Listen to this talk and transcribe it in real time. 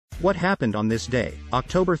What happened on this day,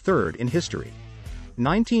 October 3rd in history?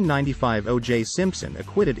 1995 O.J. Simpson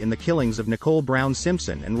acquitted in the killings of Nicole Brown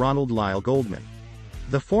Simpson and Ronald Lyle Goldman.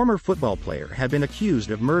 The former football player had been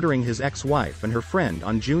accused of murdering his ex-wife and her friend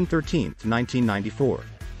on June 13, 1994.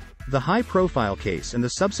 The high-profile case and the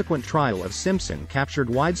subsequent trial of Simpson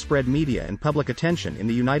captured widespread media and public attention in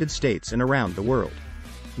the United States and around the world.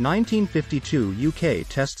 1952 UK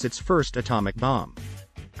tests its first atomic bomb.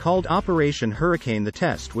 Called Operation Hurricane, the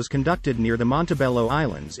test was conducted near the Montebello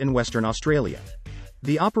Islands in Western Australia.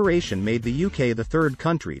 The operation made the UK the third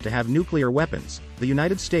country to have nuclear weapons. The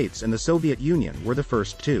United States and the Soviet Union were the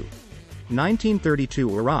first two.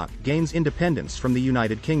 1932 Iraq gains independence from the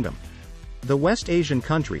United Kingdom. The West Asian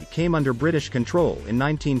country came under British control in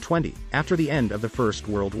 1920, after the end of the First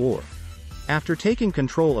World War. After taking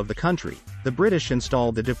control of the country, the British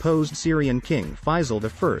installed the deposed Syrian king Faisal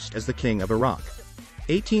I as the King of Iraq.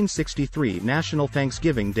 1863 National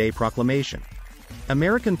Thanksgiving Day Proclamation.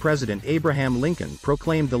 American President Abraham Lincoln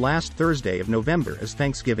proclaimed the last Thursday of November as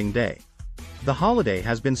Thanksgiving Day. The holiday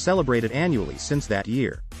has been celebrated annually since that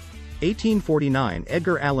year. 1849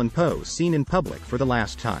 Edgar Allan Poe seen in public for the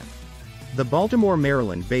last time. The Baltimore,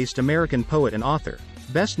 Maryland-based American poet and author,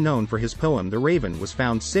 best known for his poem The Raven, was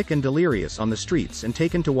found sick and delirious on the streets and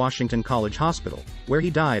taken to Washington College Hospital, where he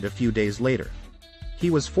died a few days later. He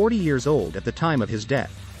was 40 years old at the time of his death.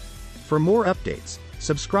 For more updates,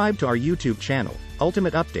 subscribe to our YouTube channel,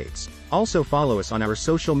 Ultimate Updates. Also follow us on our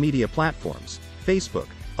social media platforms, Facebook,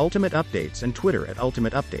 Ultimate Updates, and Twitter at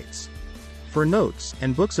Ultimate Updates. For notes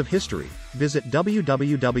and books of history, visit www.yaka.cc.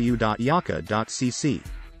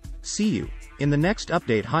 See you in the next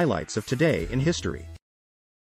update highlights of today in history.